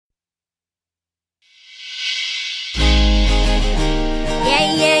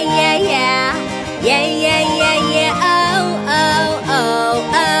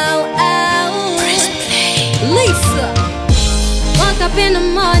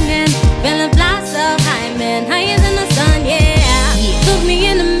man. Feeling fly so high, man. Higher than the sun, yeah. Look me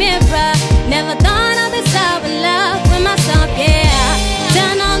in the mirror. Never thought I'd be so in love with myself, yeah.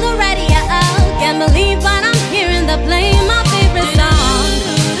 Turn on the radio. Can't believe what I'm hearing. They're playing my favorite song.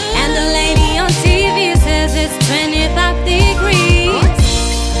 And the lady on TV says it's 25 degrees.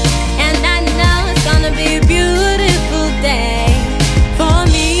 And I know it's gonna be a beautiful day for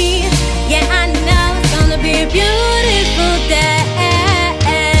me. Yeah, I know it's gonna be a beautiful day.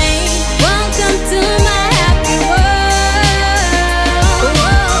 Welcome to my happy world,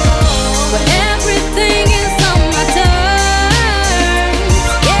 where everything is on my terms.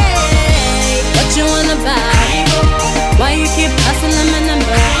 Yeah, what you wanna buy? Why you keep hustling my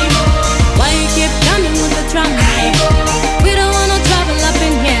number? Why you keep coming with the drama? We don't want no trouble up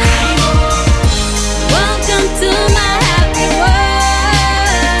in here. Welcome to my happy world,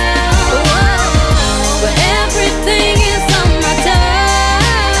 where everything is on my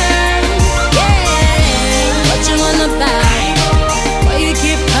terms. Yeah, what you wanna buy? Why you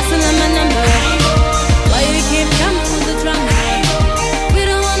keep hustling my number? Why you keep coming with the drama? We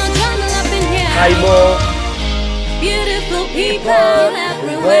don't want no trouble up in here. Hi, Mo. Beautiful people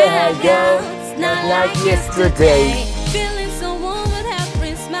everywhere I go. It's not like yesterday. Feeling so warm with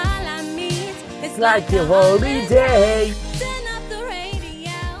every smile I meet. It's Like a holiday. Turn up the radio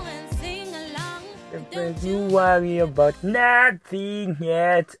and sing along. Don't you worry about nothing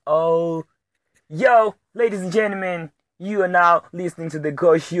at all. Yo, ladies and gentlemen, you are now listening to the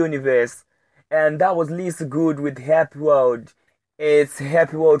Gosh Universe. And that was Lisa Good with Happy World. It's a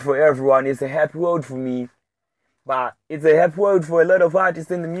happy world for everyone. It's a happy world for me. But it's a happy world for a lot of artists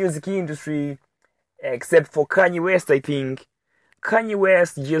in the music industry. Except for Kanye West, I think. Kanye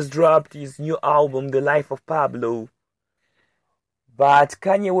West just dropped his new album, The Life of Pablo. But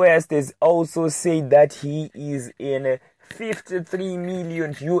Kanye West has also said that he is in a 53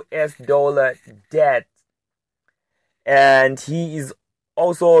 million US dollar debt. And he is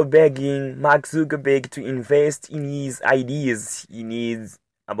also begging Mark Zuckerberg to invest in his ideas. He needs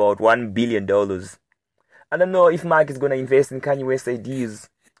about $1 billion. I don't know if Mark is going to invest in Kanye West's ideas,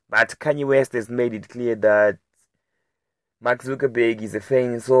 but Kanye West has made it clear that Mark Zuckerberg is a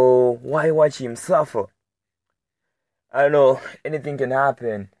fan, so why watch him suffer? I don't know, anything can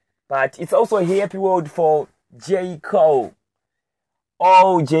happen. But it's also a happy world for J. Cole.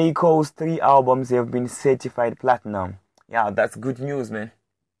 All J. Cole's 3 albums have been certified platinum. Yeah, that's good news, man.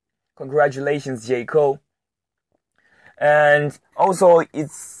 Congratulations, J. Cole. And also,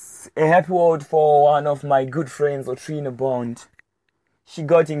 it's a happy world for one of my good friends, Otrina Bond. She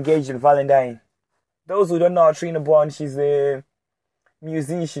got engaged on Valentine. Those who don't know Otrina Bond, she's a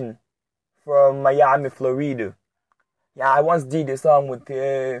musician from Miami, Florida. Yeah, I once did a song with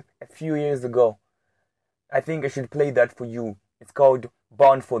her a few years ago. I think I should play that for you. It's called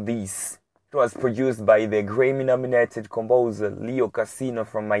Born for This. It was produced by the Grammy-nominated composer Leo Casino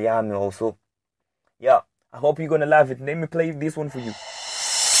from Miami also. Yeah, I hope you're gonna love it. Let me play this one for you.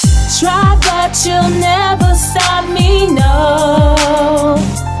 Try, but you'll never stop me, no.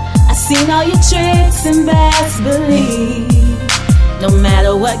 I've seen all your tricks and best believe. No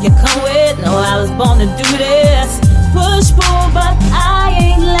matter what you come with, no, I was born to do this. Push, pull, but I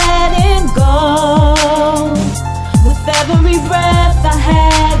ain't letting go. With every breath I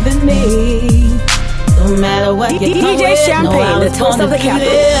have in me. No matter what you come DJ with, Champagne, no, I was the toast born of the to do capital.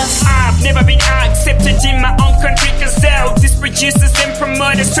 this. I've never been accepted in my own country, cause all these producers and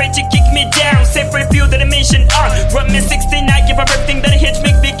promoters try to kick me down. Save for a few that I mentioned Run me 16, I give up everything that I hit,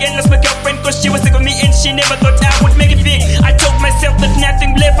 make big and lost my girlfriend cause she was sick of me and she never thought I would make it big. I told myself that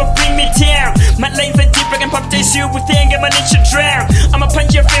nothing will ever bring me down. My lanes are deep, I can pop tissue with anger, my nature drown. I'ma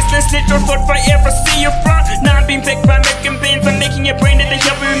punch your face and slit your throat if I ever see you front. Now I'm being fake by American pains, I'm making a brain that they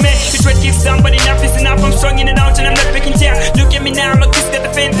help me man. You try to give somebody enough is enough, I'm strong in and out and I'm not breaking down. Look at me now, I'm a kiss at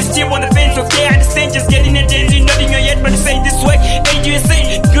the fence, it's still on the fence, okay, I understand, just getting a danger, nothing your yet, but to say this way,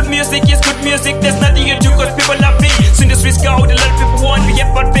 AUSA, good music is good music, there's nothing you do cause people love it. So industry's gold, a lot of people want me,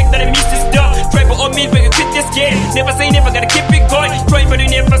 yeah, but fake that I miss this dog. Try for all me, but you quit this game, never say never, gotta keep it going. Try but you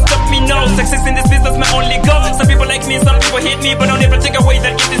never stop me, no, success in this business my only goal. Some people like me, some people hate me, but don't ever take away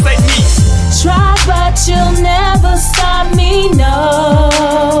that gift inside me. Try, but you'll never stop me,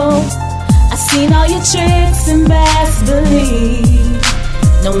 no. I've seen all your tricks and best believe.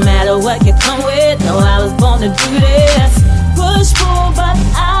 No matter what you come with, no, I was born to do this. Push, pull, but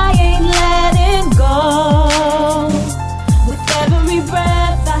I ain't letting go. With every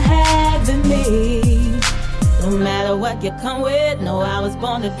breath I have in me. No matter what you come with, no, I was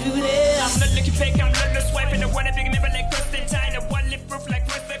born to do this. I'm not looking fake, I'm not no swipe, and I wanna be remembered like Constantine. I want live proof like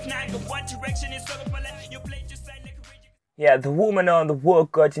First Life 9. The one direction is so my life, you play just like Yeah, the woman on the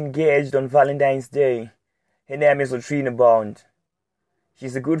work got engaged on Valentine's Day. Her name is Latrina Bond.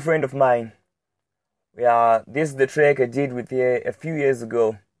 She's a good friend of mine. Yeah, this is the track I did with her a few years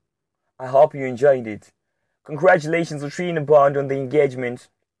ago. I hope you enjoyed it. Congratulations, Latrina Bond, on the engagement.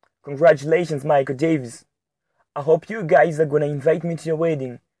 Congratulations, Michael Davis. I hope you guys are gonna invite me to your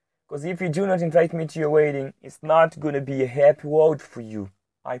wedding. Because if you do not invite me to your wedding, it's not gonna be a happy world for you.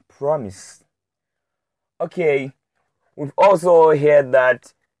 I promise. Okay, we've also heard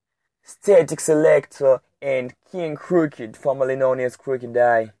that Static Selector and King Crooked, formerly known as Crooked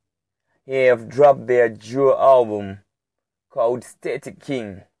I, have dropped their duo album called Static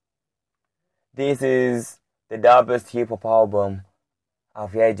King. This is the dopest hip-hop album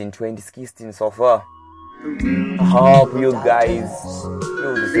I've heard in 2016 so far. I hope you guys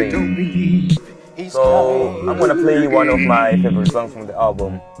feel the same. So, I'm gonna play one of my favorite songs from the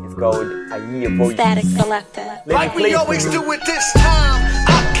album. It's called I Hear Voices. Static Selector. Like we always do it this time.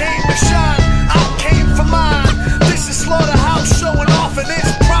 I came to shine, I came for mine. This is Slaughterhouse showing off in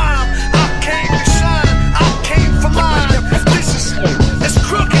its prime. I came to shine, I came for mine. This is, it's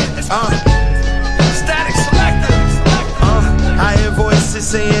crooked. Static Selector. I hear voices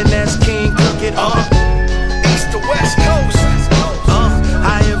saying that's King Crooked. East to West Coast.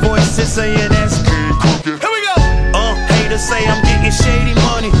 I hear voices saying that's King Crooked. Here we go. Haters say I'm getting shady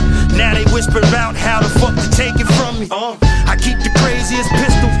money. Now they whisper about how the fuck to take it from me. I keep the craziest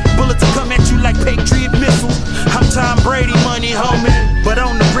pistols. Bullets will come at you like Patriot missiles. I'm Tom Brady money, homie. But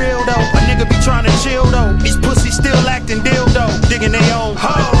on the real though, a nigga be trying to chill though. These pussies still acting dildo, digging they own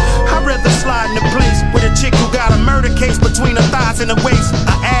hole. I'd rather slide in a place with a chick who got a murder case between her thighs and her waist.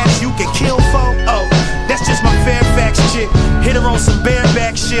 A ass you can kill for. Oh, that's just my Fairfax chick. Hit her on some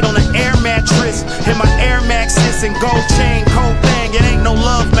bareback shit on an air mattress. And my Air Maxes and gold chain, cold thing. It ain't no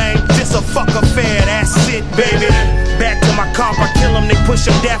love, man. Just a fuck affair, that's it, baby. Back to my comp, I kill them, they push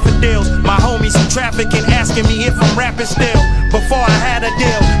up daffodils. My homies in trafficking asking me if I'm rapping still. Before I had a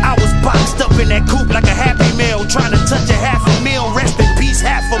deal, I was boxed up in that coupe like a Happy Meal. Trying to touch a $500,000, rest in peace,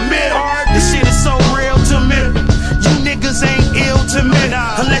 $500,000. This shit is so real to me. You niggas ain't ill to me.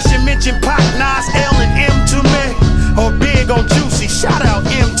 Unless you mention Pac, Nas, L, and M to me. Or Big on Juicy, shout out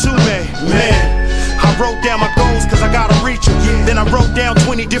M to me. Man, I wrote down my goals cause I gotta reach them. Then I wrote down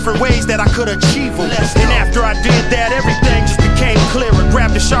 20 different ways that I could achieve them. And after I did that, everything just became clearer.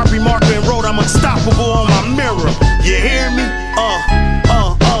 Grabbed a Sharpie marker and wrote I'm unstoppable on my mirror. You hear me?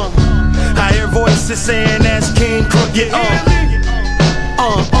 I hear voices saying that's King Crooked.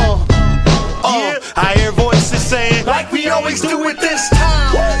 I hear voices saying like we always do it this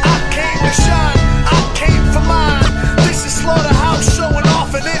time. I came to shine, I came for mine. This is Slaughterhouse showing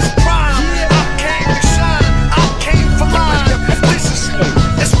off in its prime. I came to shine, I came for mine. This is,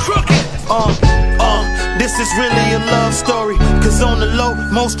 it's crooked. This is really a love story. Cause on the low,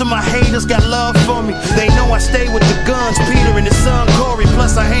 most of my haters got love for me. They know I stay with the guns, Peter and his son Corey.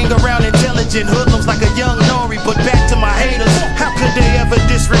 Plus I hang around intelligent hoodlums like a young Nori. But back to my haters, how could they ever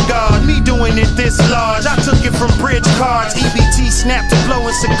disregard me doing it this large? I took it from bridge cards, EBT snap to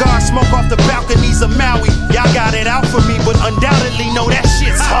blowing cigars, smoke off the balconies of Maui. Y'all got it out for me, but undoubtedly know that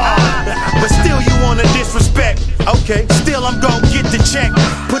shit's hard. But still you wanna disrespect. Okay, still I'm gon' get the check.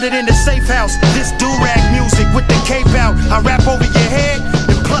 Put it in the safe house, this do-rag music with the cape out. I rap over your head,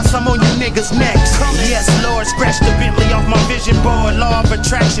 and plus I'm on you niggas' necks. Yes, Lord, scratch the Bentley off my vision board. Law of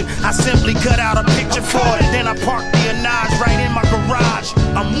attraction, I simply cut out a picture for it. Then I park the Anaj right in my garage.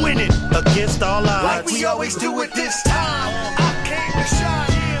 I'm winning against all odds. Like we always do it this time. I came to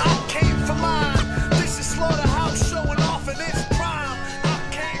shine, I came for mine. This is Slaughterhouse showing off in its prime. I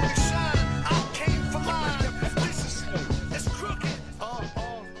came to shine, I came for mine. This is, it's crooked.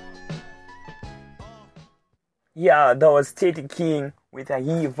 Yeah, that was Static King with I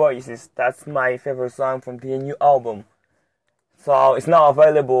Hear Voices. That's my favorite song from their new album. So it's now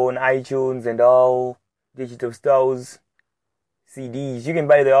available on iTunes and all digital stores, CDs. You can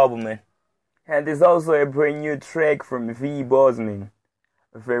buy the album, man. And there's also a brand new track from V Bosman,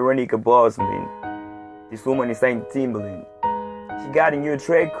 Veronica Bosman. This woman is signed to Timbaland. She got a new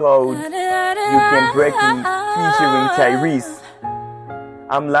track called You Can Break Me featuring Tyrese.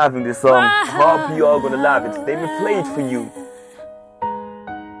 I'm loving this song. Hope you all gonna love it. Let me play it for you.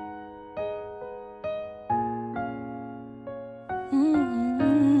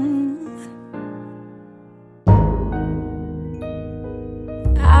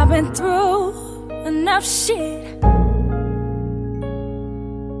 I've been through enough shit,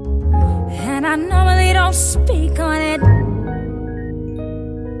 and I normally don't speak on it,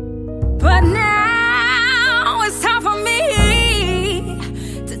 but now it's time for me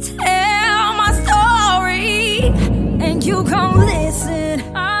to tell my story. And you gon' listen.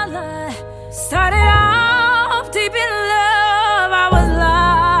 Started off deep in love, I was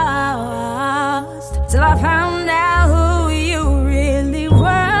lost till I found out who you really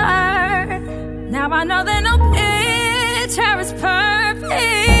were. Now I know that no picture is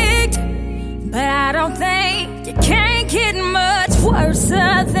perfect, but I don't think you can get much worse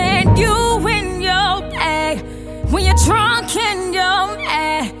than you in your bag. When you're drunk and you're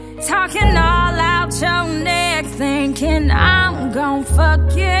mad, talking all out your neck, thinking I'm gon'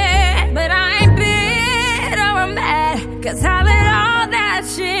 forget. But I ain't bitter or mad, 'cause I let all that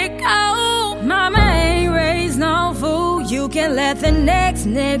shit go. Mama ain't raised no fool, you can let the next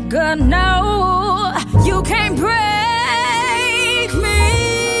nigga know. You can't break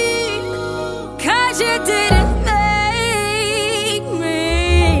me, 'cause you didn't make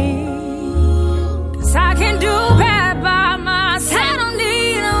me. 'Cause I can do bad by myself, I don't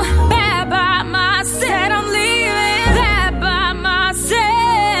need no bad by myself. I'm leaving bad by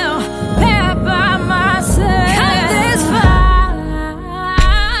myself, bad by myself. Cut this fire,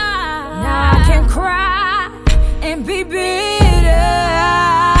 now I can cry and be bitter,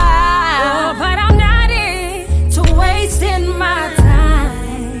 but I'm not into wasting my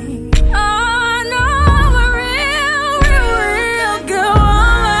time. Oh no, I'm a real good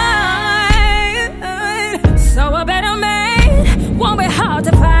woman. So a better man won't be hard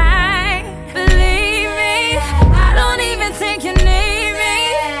to find. Believe me, I don't even think you need me.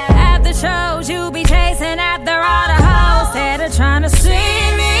 At the shows you be chasing after all the hoes that are trying to see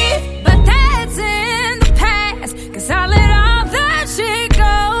me. But that's in the past, 'cause I let all that shit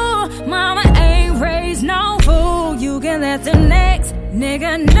go. Mama ain't raised no fool, you can let the next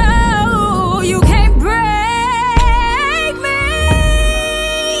nigga know. You can't break me,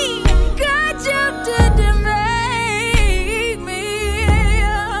 'cause you didn't make me.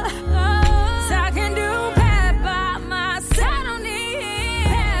 So I can do bad by myself, I don't need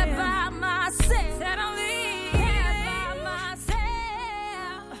bad by myself. I don't need bad by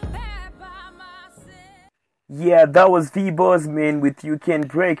myself, bad by myself. Yeah, that was V-Buzzman with You Can't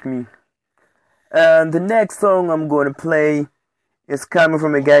Break Me. And the next song I'm gonna play is coming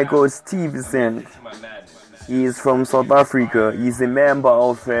from a guy called Stevenson. He is from South Africa. He's a member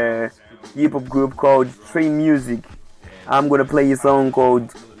of a hip-hop group called Train Music. I'm gonna play a song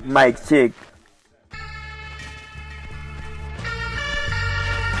called Mic Check.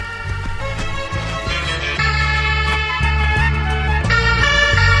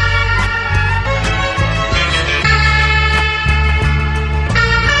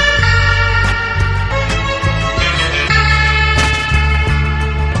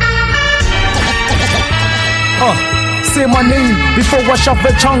 Say my name before I shove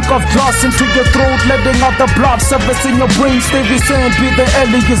a chunk of glass into your throat, letting out the blood surface in your brain. Stevenson be the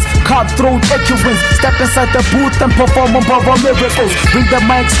alias, cutthroat eloquence. Step inside the booth and perform power miracles. Bring the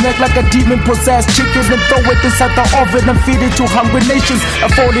mic snack like a demon possessed chicken and throw it inside the oven and feed it to hungry nations. A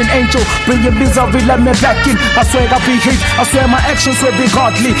fallen angel, bring your misery, let me back in. I swear I behave, I swear my actions will be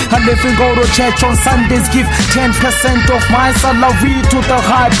godly. I live and go to church on Sundays, give 10% of my salary to the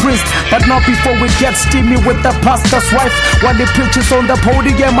high priest, but not before we get steamy with the pastor's wife. While he preaches on the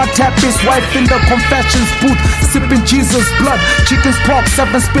podium, I tap his wife in the confessions booth, sipping Jesus' blood. Chicken's pork,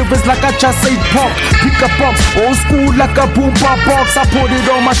 7 spirits like I just ate pork. Pick a box, old school like a boomba box. I put it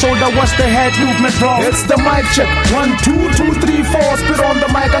on my shoulder, watch the head movement wrong. It's the mic check, 1, 2, 2, 3, 4. Spit on the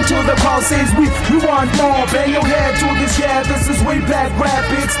mic until the crowd says we want more. Bang your head to this, yeah, this is way back rap.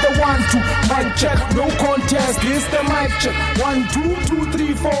 It's the 1, 2, mic check, no contest. It's the mic check, 1, 2, 2,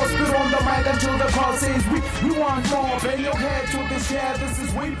 3, 4. Spit on the mic until the crowd says we want more. Bang your head to this, yeah, this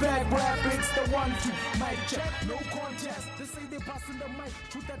is way back rap. It's the 1, 2, mic check, no contest. They say they passing the mic,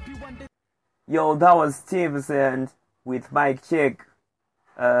 should that be one day? Yo, that was Stevenson with Mic Check.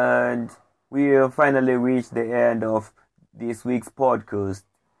 And we have finally reached the end of this week's podcast.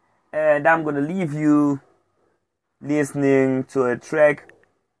 And I'm gonna leave you listening to a track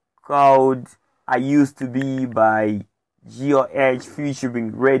called I Used to Be by GRH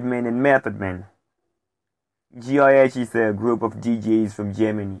featuring Redman and Method Man. GRH is a group of DJs from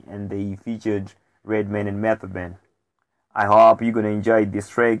Germany and they featured Redman and Method Man. I hope you're gonna enjoy this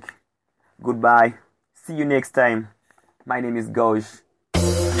track. Goodbye. See you next time. My name is Ghosh.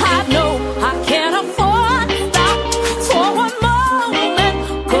 I know I can't afford to stop for one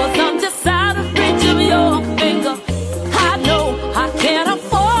moment, 'cause I'm just out of reach of your finger. I know I can't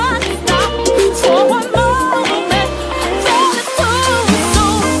afford to stop for one moment. That is too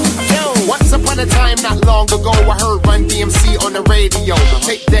soon. Yo, once upon a time time not long ago, I heard Run DMC on the radio.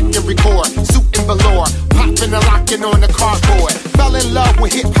 Tape deck and record, suit and velour, popping and locking on the cardboard. Fell in love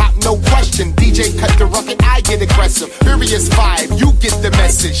with hip hop, no question. DJ cut the record, I get aggressive. Furious vibe, you get the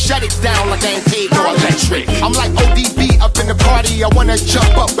message. Shut it down like I ain't paid no electric. I'm like ODB up in the party, I wanna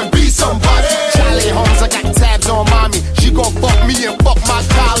jump up and be somebody. Charlie Holmes, I got tabs on mommy. She gon' fuck me and fuck my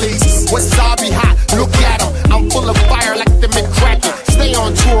colleagues. Wasabi hot, look at him. I'm full of fire like the McCracken. Stay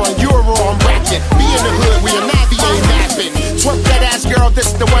on tour and Euro, I'm racking. Be in the hood where your Navi ain't napping. Twerk that ass girl,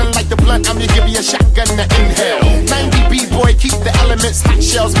 this the one like the blunt. I'm gonna give you a shotgun to inhale. 90 B-boy, keep the elements. Hot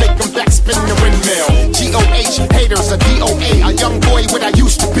shells make them backspin the windmill. G-O-H, haters, a D-O-A. A young boy what I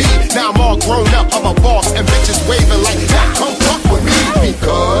used to be. Now I'm all grown up, I'm a boss. And bitches waving like, nah, come fuck with me.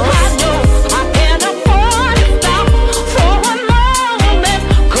 Because I know I can't afford to stop for a moment,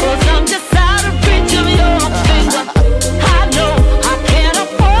 'cause I'm just out of reach of your finger. I know I can't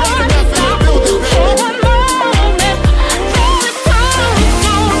afford to stop for a moment.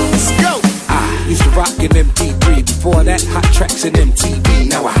 let's go. I used to rock an MP3. Before that, hot tracks and MTV.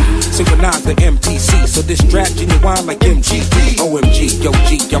 Now I synchronize the MPC. So this track genuine like MGP. OMG, yo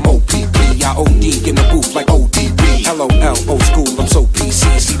G, I'm OPP. I OD in the booth like ODB. LOL, old school, I'm so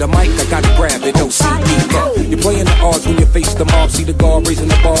PC. See the mic, I gotta grab it, OCD. You're playing the odds when you face the mob. See the guard raising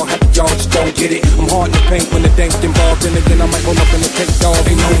the ball, happy y'all just don't get it. I'm hard in the paint when the dank's involved. And again, I might roll up in the tank dog,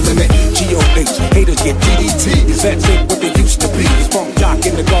 ain't no limit. GOH, haters get DDT. These vets ain't what they used to be. This funk jock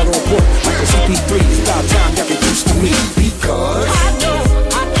in the guard on foot, like a CP3. It's about time y'all get used to me. Because I know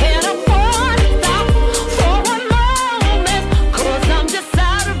I can't afford to stop for a moment, 'cause I'm just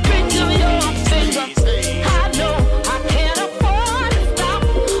out of reach of your finger. I know I can't afford to stop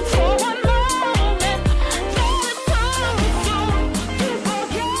for a moment. So it's time to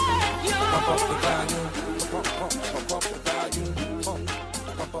forget you. pump up the volume, pump up the volume,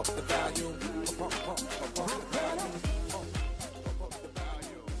 pump up the volume.